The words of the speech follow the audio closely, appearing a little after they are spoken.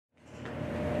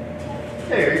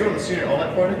Hey, are you going to the senior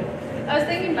all-night party? I was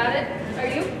thinking about it. Are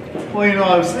you? Well, you know,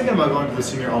 I was thinking about going to the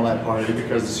senior all-night party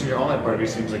because the senior all-night party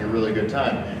seems like a really good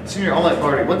time. Senior all-night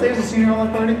party, what day is the senior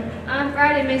all-night party?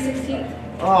 Friday, May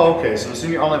 16th. Oh, okay, so the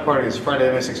senior all-night party is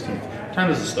Friday, May 16th. What time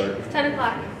does it start? 10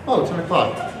 o'clock. Oh, 10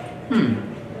 o'clock.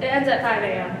 It ends at 5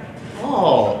 a.m.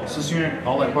 Oh, so senior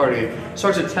all-night party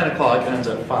starts at 10 o'clock and ends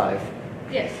at 5.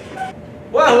 Yes.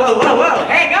 Whoa, whoa, whoa, whoa!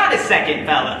 Hang on a second,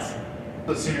 fellas!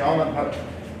 The senior all-night party.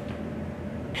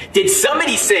 Did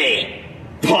somebody say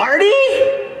party?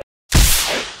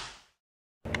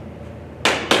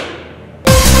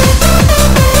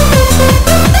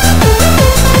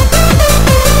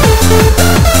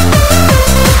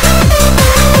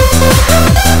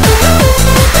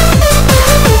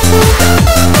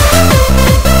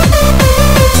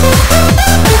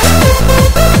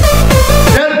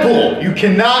 You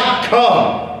cannot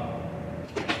come!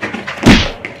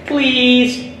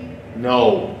 Please?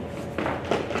 No.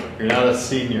 You're not a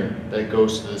senior that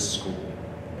goes to this school.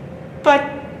 But...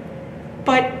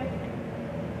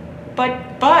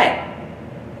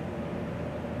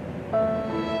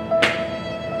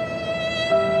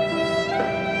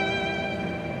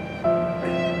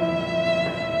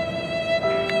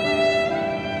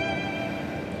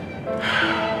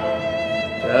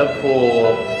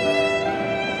 Deadpool.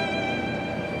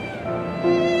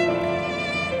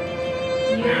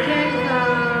 You can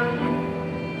come.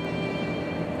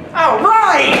 All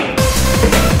right!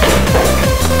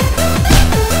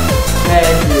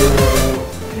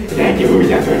 Thank you,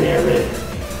 who's up there?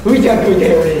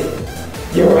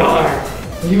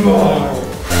 You are.